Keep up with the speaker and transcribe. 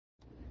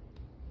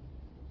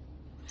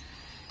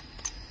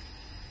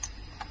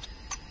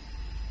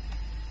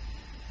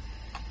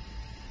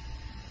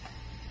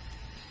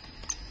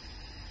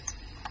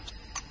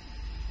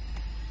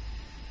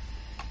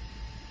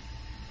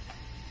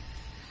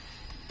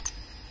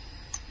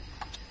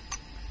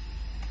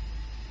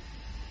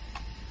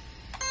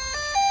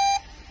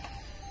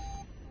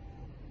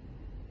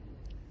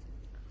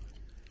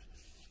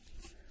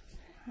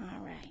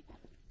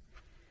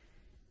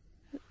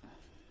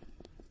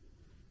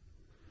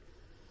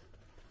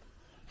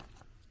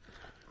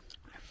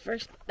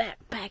first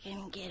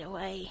backpacking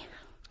getaway.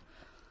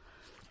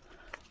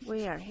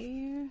 We are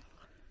here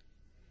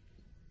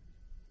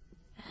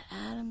at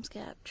Adams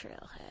Gap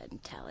Trailhead in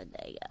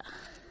Talladega.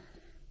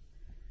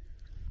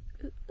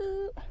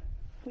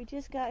 We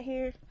just got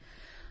here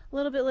a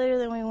little bit later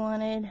than we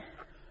wanted.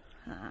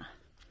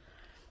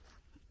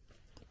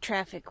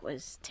 Traffic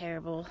was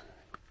terrible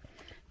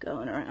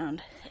going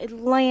around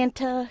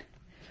Atlanta,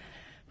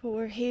 but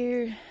we're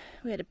here.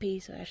 We had to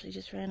pee, so I actually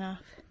just ran off.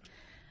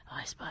 Oh,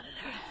 I spotted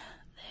her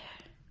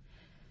there.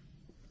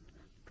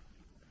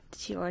 Did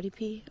she already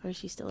pee, or is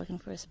she still looking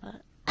for a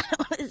spot? I don't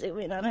want to zoom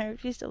in on her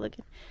if she's still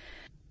looking.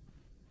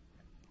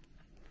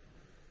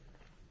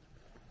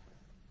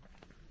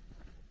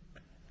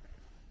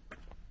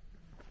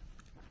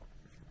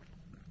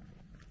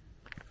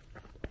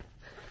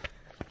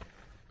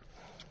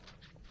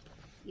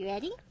 You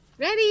ready?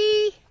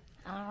 Ready!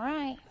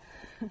 Alright.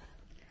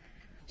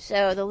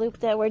 So the loop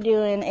that we're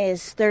doing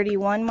is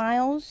 31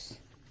 miles.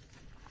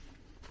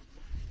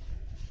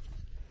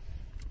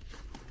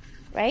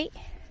 Right?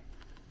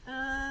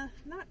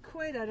 Not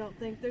quite, I don't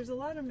think. There's a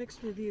lot of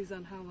mixed reviews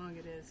on how long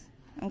it is.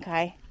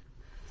 Okay.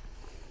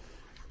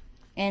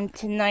 And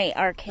tonight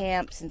our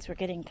camp, since we're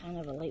getting kind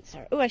of a late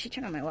start. Oh, I should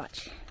turn on my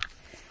watch.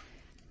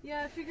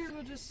 Yeah, I figured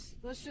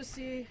let's just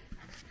see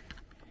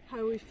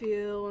how we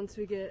feel once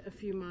we get a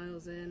few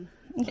miles in.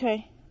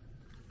 Okay.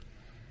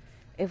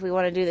 If we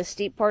want to do the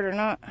steep part or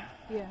not.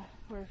 Yeah,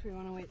 or if we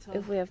want to wait till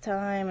if we have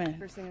time and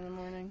first thing in the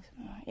morning.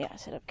 Yeah,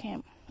 set up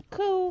camp.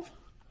 Cool.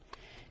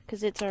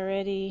 Because it's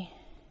already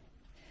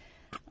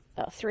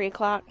about 3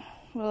 o'clock,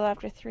 a little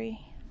after 3.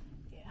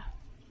 Yeah.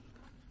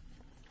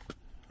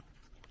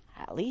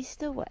 At least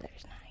the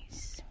weather's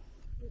nice.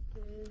 It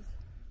is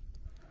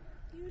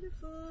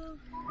beautiful.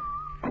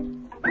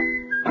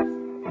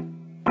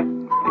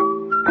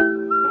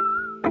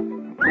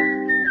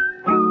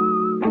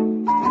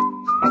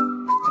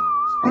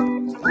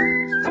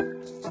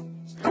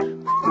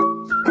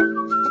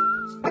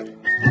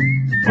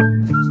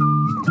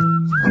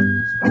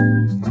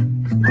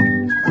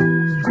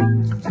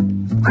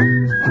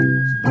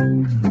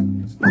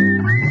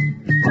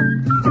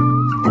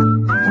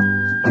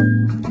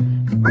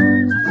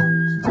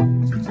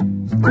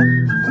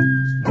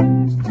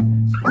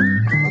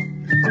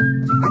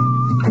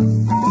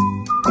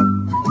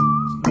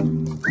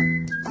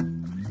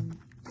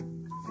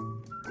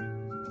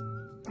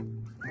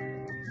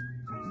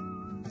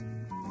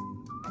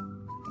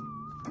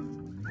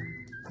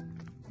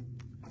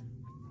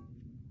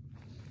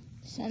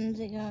 Sun's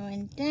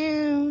going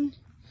down,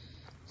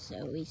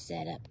 so we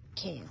set up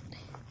camp.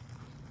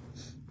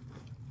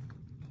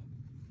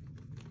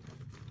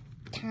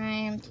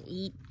 Time to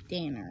eat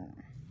dinner.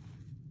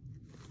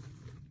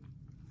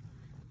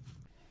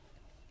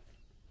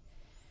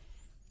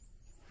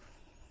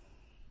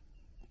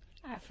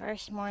 Our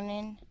first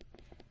morning,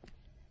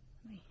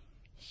 let me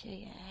show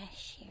you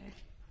Ash here.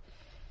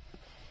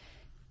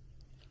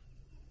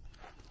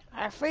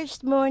 Our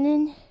first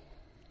morning.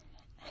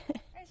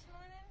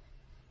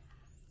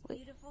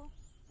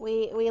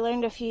 We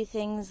learned a few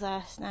things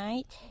last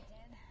night.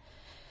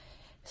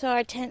 So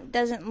our tent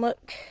doesn't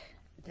look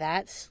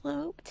that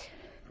sloped.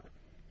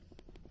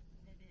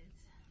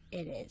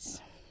 It is.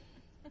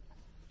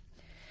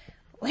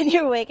 When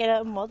you're waking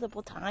up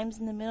multiple times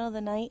in the middle of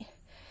the night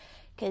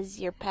because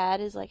your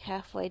pad is like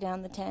halfway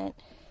down the tent,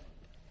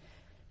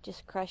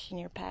 just crushing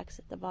your packs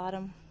at the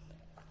bottom.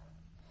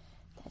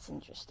 That's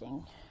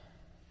interesting.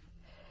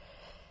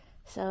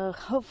 So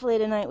hopefully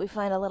tonight we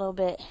find a little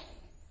bit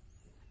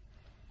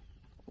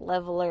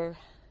leveler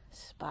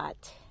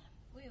spot.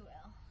 We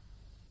will.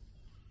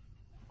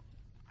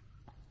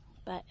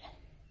 But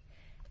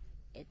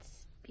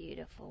it's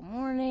beautiful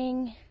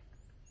morning.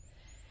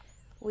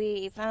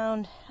 We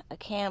found a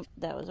camp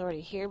that was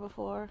already here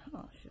before.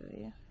 I'll show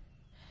you.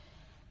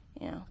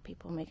 You know,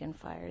 people making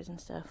fires and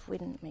stuff. We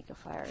didn't make a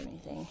fire or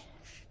anything.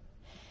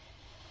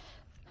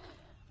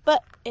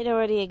 But it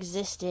already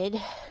existed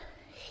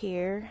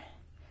here.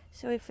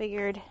 So we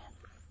figured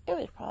it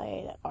was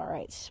probably an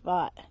alright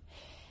spot.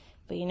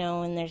 But you know,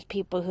 when there's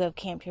people who have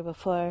camped here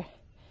before,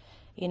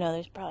 you know,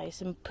 there's probably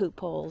some poop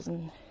holes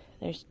and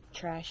there's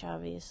trash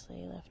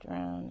obviously left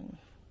around.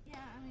 Yeah,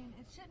 I mean,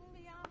 it shouldn't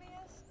be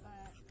obvious,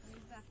 but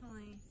there's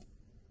definitely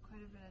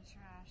quite a bit of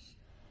trash.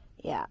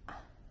 Yeah.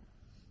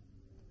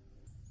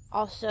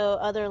 Also,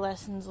 other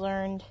lessons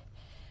learned.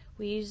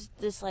 We used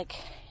this like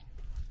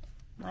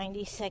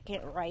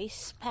 90-second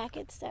rice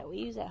packets that we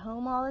use at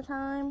home all the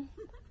time.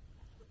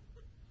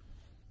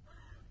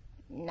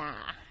 Nah.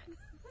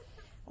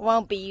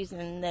 Won't be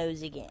using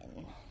those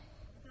again.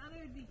 Thought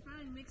it would be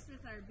fine mixed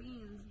with our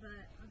beans, but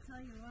I'll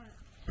tell you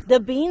what. The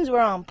beans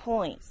were on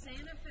point.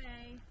 Santa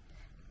Fe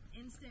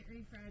instant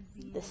refried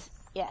beans.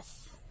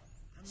 Yes.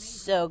 Amazing.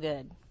 So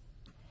good.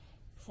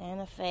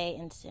 Santa Fe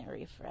instant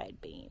refried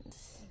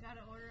beans. You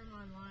gotta order them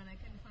online. I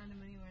couldn't find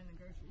them anywhere in the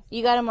grocery store.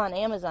 You got them on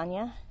Amazon,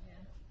 yeah?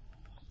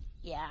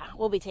 Yeah,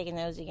 we'll be taking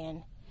those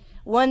again.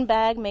 One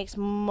bag makes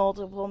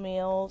multiple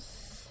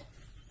meals.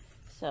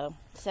 So,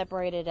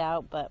 separated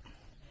out, but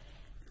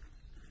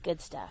good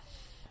stuff.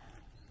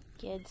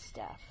 Good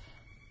stuff.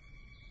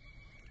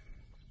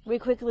 We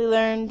quickly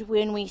learned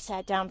when we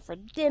sat down for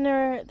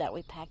dinner that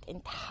we packed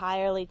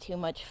entirely too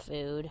much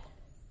food.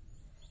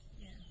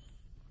 Yeah.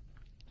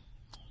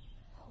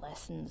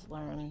 Lessons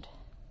learned.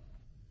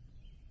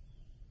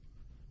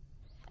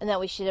 And that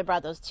we should have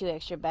brought those 2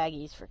 extra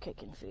baggies for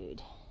cooking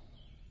food.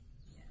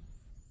 Yeah.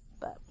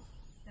 But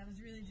That was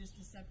really just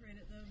to separate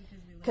it though,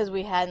 because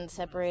we hadn't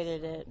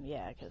separated it.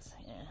 Yeah, because,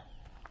 yeah.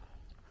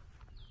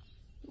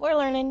 We're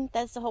learning.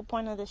 That's the whole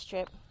point of this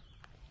trip.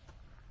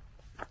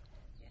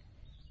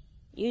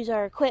 Use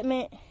our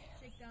equipment.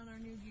 Shake down our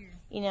new gear.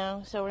 You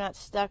know, so we're not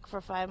stuck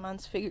for 5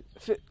 months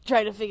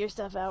trying to figure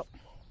stuff out.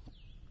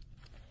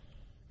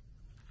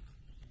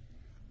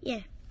 Yeah.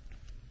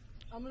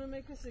 I'm going to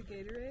make us a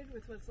Gatorade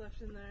with what's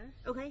left in there.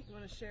 Okay. You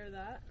want to share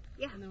that?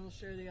 Yeah. And then we'll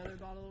share the other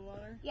bottle of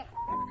water? Yeah.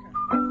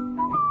 Okay.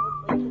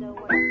 Hopefully, kiddo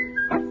works.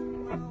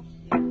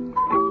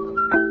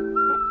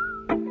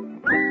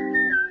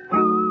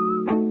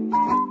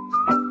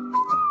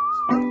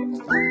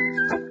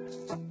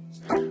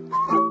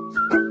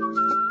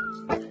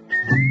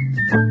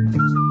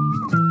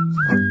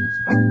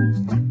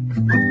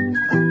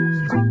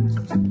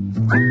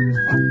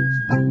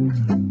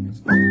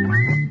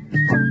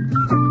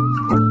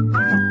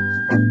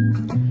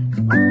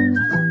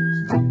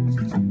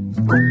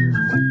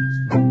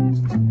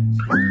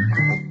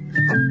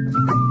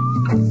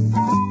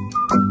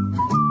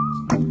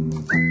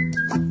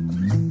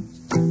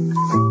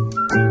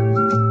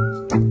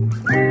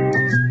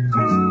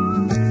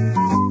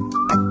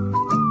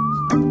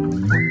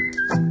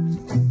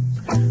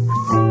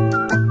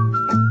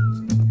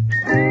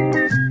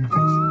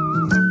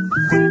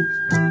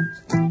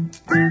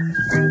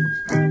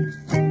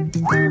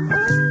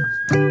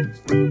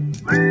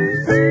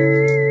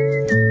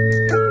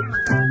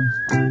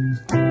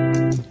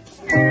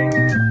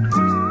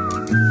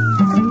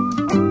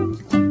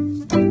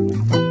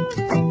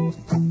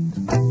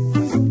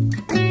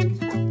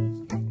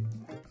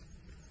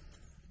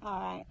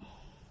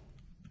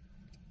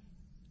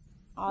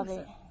 All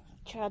the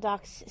trail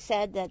docs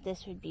said that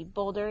this would be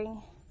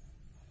bouldering.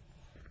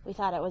 We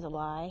thought it was a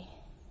lie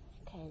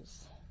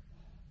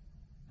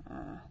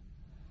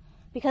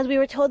because we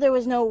were told there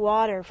was no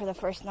water for the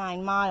first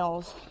 9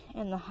 miles.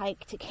 In the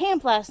hike to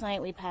camp last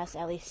night, we passed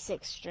at least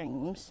 6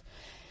 streams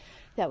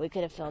that we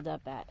could have filled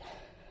up at.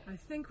 I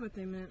think what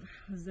they meant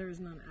was there was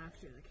none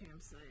after the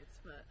campsites,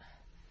 but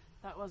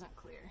that wasn't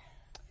clear.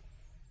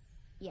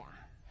 Yeah.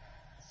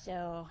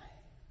 So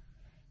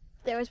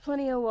there was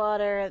plenty of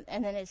water,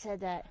 and then it said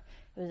that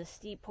it was a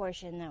steep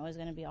portion that was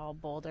going to be all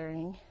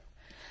bouldering.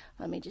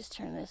 Let me just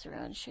turn this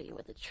around and show you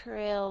what the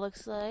trail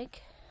looks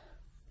like.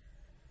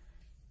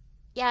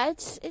 Yeah,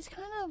 it's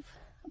kind of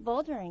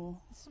bouldering.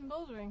 Some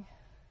bouldering.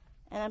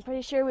 And I'm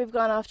pretty sure we've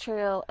gone off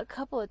trail a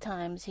couple of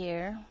times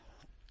here.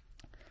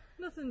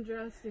 Nothing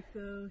drastic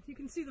though. You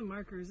can see the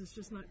markers, it's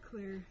just not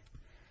clear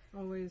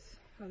always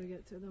how to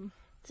get to them.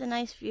 It's a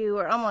nice view.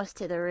 We're almost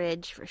to the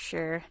ridge for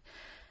sure.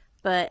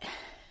 But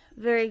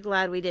very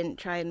glad we didn't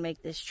try and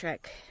make this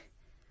trek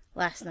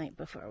last night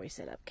before we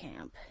set up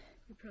camp.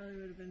 We probably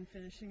would have been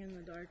finishing in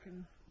the dark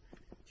and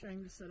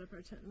trying to set up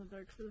our tent in the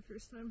dark for the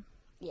first time.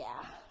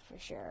 Yeah, for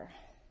sure.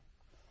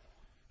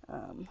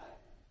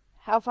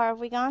 How far have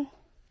we gone?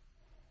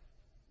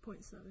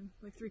 0.7,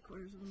 like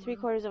 3/4 of a mile.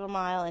 3/4 of a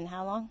mile, and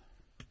how long?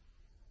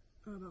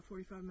 About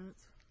 45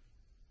 minutes.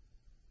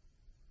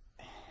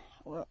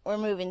 We're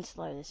moving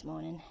slow this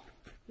morning.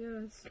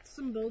 Yeah, it's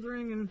some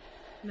bouldering and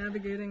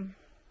navigating.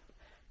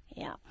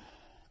 Yeah,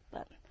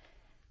 but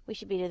we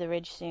should be to the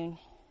ridge soon,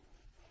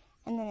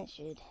 and then it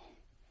should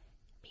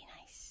be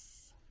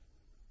nice.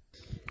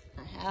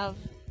 I have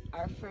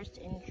our first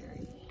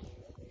injury.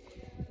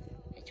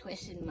 I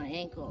twisted my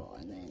ankle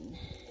and then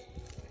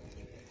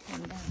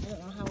came down. I don't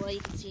know how well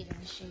you can see it in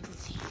the shade.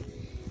 It's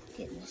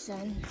getting the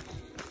sun.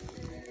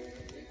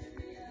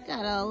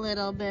 Got a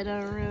little bit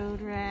of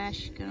road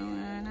rash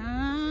going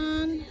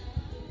on.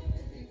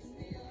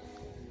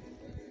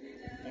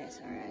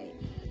 That's alright.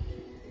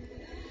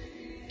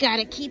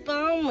 Gotta keep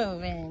on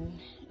moving.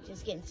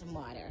 Just getting some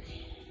water.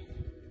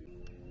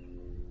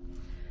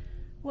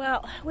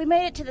 Well, we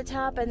made it to the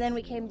top and then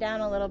we came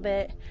down a little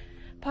bit.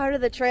 Part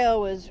of the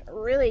trail was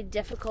really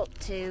difficult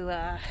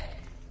to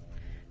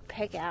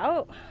pick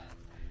out.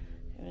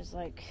 It was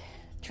like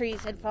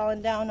trees had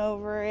fallen down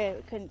over it.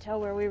 We couldn't tell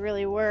where we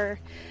really were.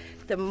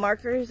 The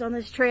markers on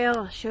this trail,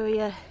 I'll show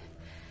you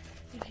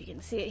if you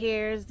can see it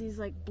here, is these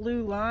like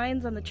blue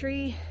lines on the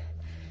tree.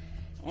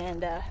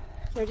 And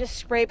they're just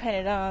spray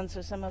painted on,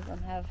 so some of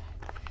them have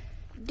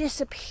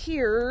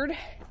disappeared.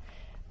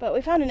 But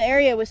we found an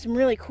area with some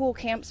really cool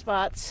camp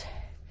spots,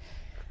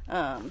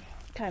 kind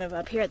of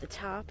up here at the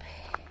top.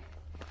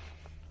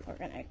 We're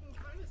gonna I'm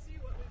trying to see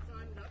what we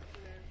climbed up to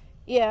there.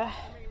 Yeah.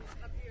 I mean,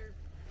 up here.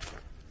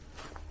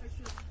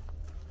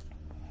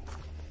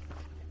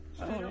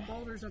 Straight up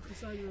boulders up the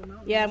side of the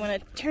mountain. Yeah, I'm gonna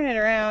turn it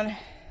around.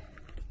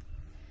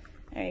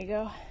 There you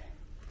go.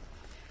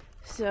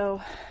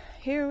 So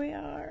here we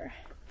are,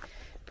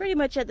 pretty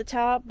much at the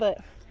top, but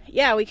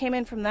yeah, we came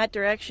in from that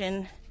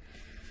direction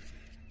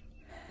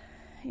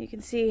You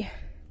can see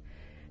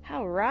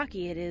how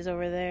rocky it is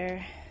over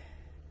there.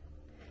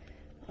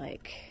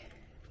 Like,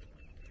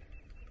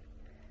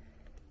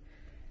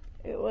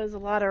 it was a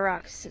lot of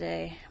rocks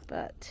today,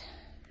 but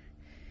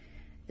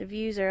the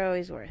views are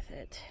always worth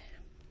it.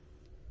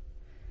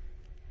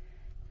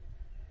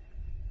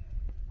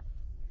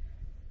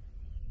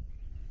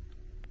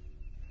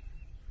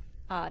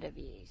 Ah, the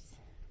views.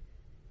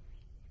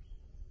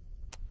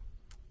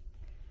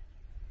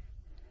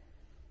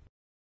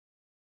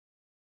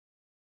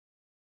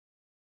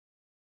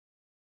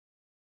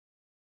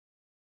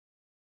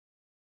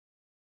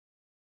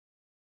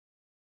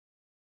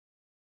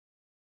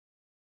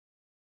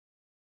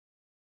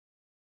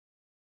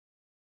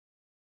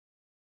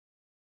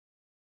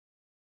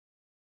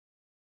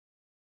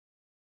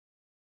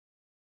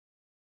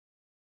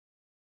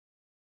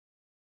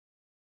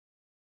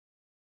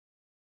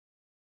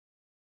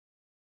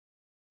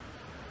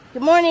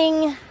 Good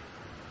morning,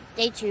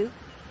 day 2.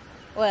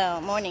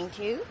 Well, morning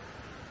 2.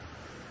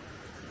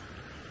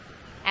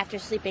 After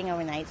sleeping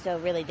overnight, so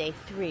really day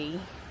 3.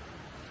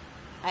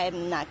 I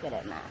am not good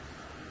at math.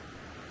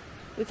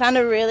 We found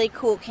a really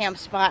cool camp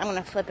spot. I'm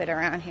going to flip it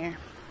around here.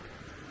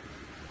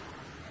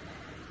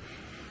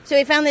 So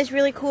we found this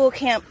really cool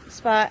camp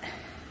spot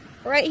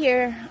right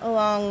here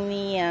along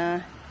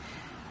the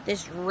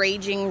this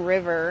raging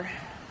river.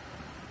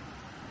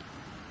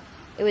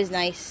 It was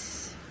nice.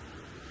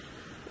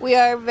 We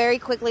are very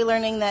quickly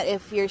learning that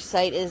if your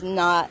site is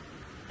not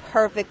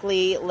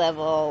perfectly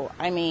level,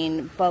 I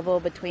mean bubble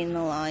between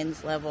the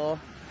lines level,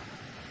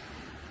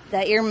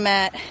 that your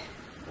mat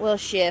will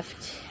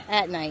shift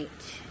at night.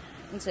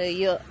 And so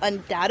you'll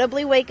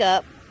undoubtedly wake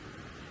up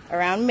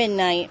around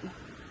midnight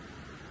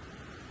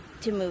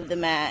to move the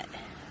mat.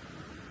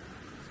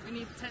 We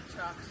need tent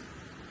chocks.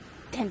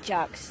 Tent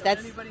chocks. Don't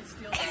That's anybody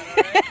steal that,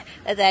 alright?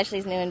 That's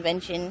Ashley's new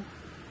invention.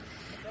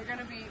 They're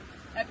gonna be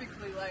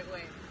epically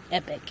lightweight.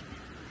 Epic.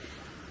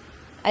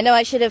 I know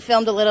I should have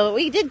filmed a little.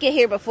 We did get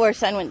here before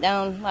sun went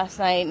down last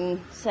night and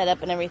set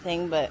up and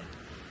everything, but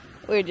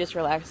we were just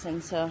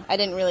relaxing, so I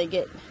didn't really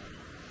get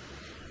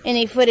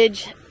any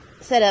footage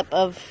set up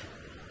of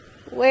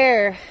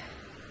what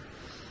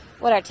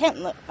our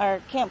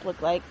camp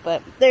looked like.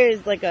 But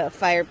there's like a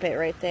fire pit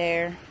right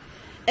there,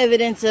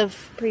 evidence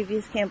of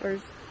previous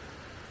campers.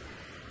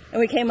 And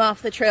we came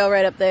off the trail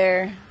right up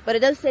there. But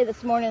it does say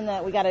this morning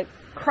that we got to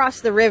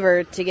cross the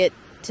river to get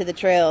to the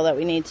trail that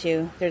we need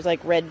to. There's like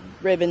red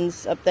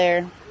ribbons up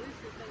there.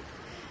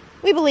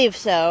 We believe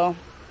so.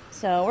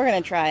 So we're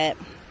going to try it.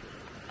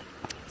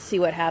 See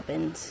what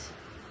happens.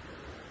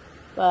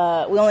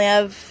 But we only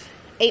have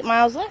 8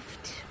 miles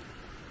left.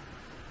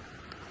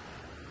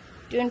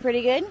 Doing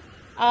pretty good.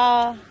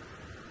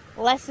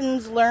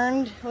 Lessons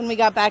learned when we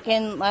got back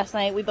in last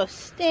night. We both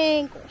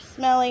stink. We're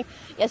smelly.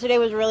 Yesterday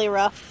was really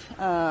rough.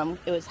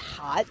 It was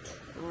hot.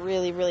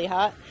 Really, really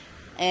hot.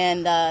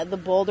 And the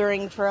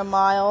bouldering for a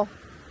mile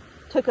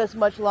took us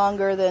much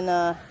longer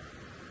than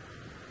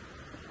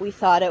we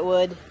thought it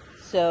would.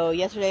 So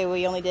yesterday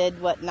we only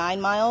did,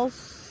 9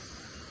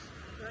 miles?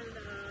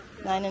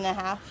 9.5. 9.5.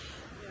 Yeah.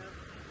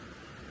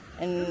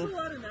 And there's a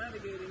lot of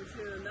navigating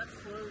too, and that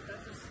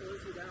just slows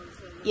you down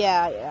so much.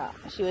 Yeah.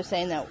 She was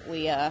saying that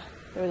there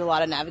was a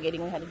lot of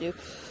navigating we had to do.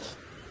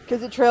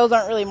 Because the trails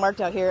aren't really marked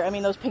out here. I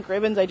mean, those pink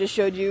ribbons I just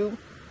showed you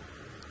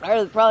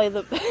are probably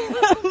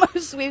the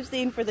most we've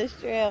seen for this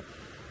trail.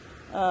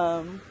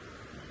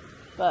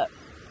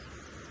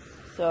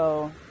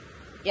 So,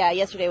 yeah,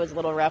 yesterday was a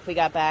little rough. We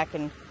got back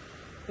and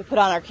we put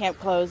on our camp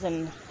clothes,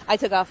 and I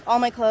took off all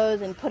my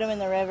clothes and put them in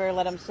the river,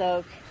 let them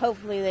soak.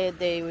 Hopefully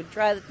they would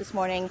dry this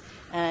morning,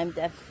 and I'm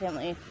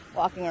definitely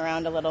walking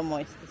around a little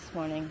moist this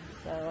morning,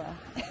 so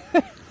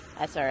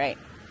that's all right.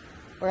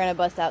 We're going to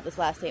bust out this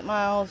last 8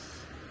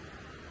 miles,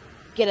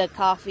 get a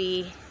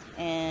coffee,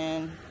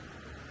 and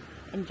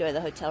enjoy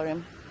the hotel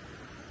room.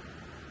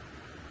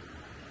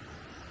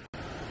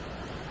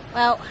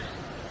 Well,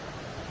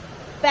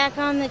 back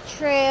on the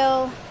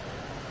trail,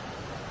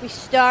 we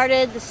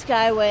started the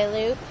Skyway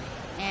Loop,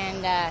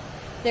 and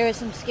there were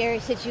some scary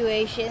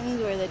situations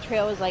where the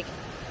trail was like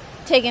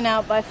taken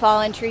out by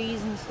fallen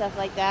trees and stuff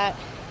like that.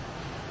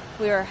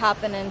 We were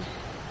hopping and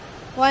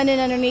winding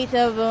underneath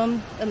of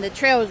them, and the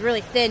trail was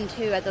really thin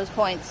too at those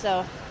points,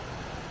 so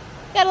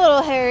got a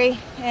little hairy,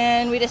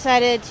 and we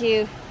decided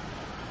to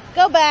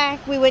go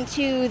back. We went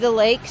to the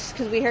lakes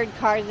because we heard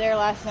cars there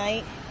last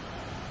night.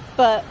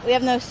 But we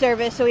have no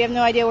service, so we have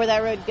no idea where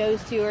that road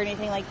goes to or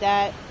anything like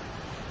that.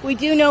 We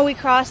do know we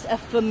crossed a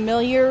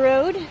familiar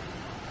road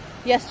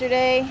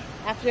yesterday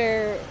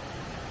after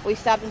we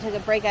stopped and took a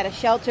break at a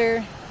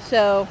shelter.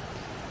 So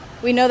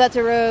we know that's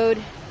a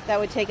road that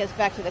would take us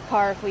back to the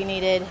car if we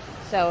needed.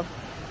 So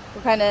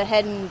we're kind of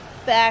heading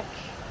back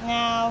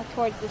now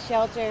towards the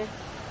shelter.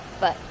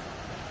 But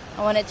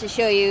I wanted to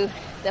show you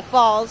the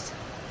falls,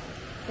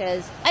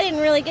 because I didn't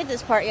really get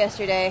this part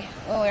yesterday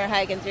when we were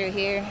hiking through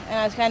here, and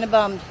I was kind of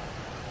bummed.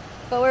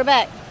 But we're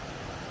back,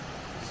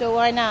 so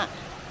why not?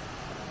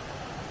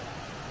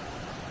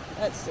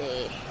 Let's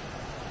see.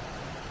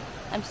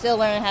 I'm still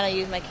learning how to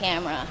use my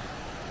camera.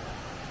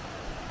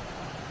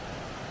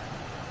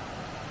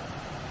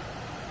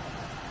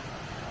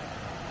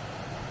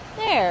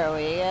 There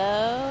we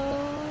go.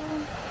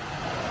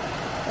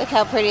 Look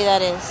how pretty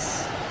that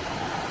is.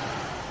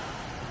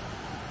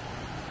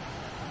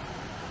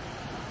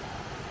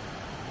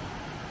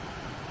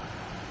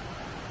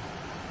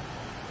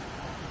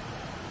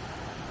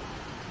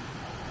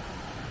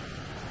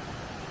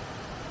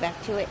 Back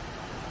to it.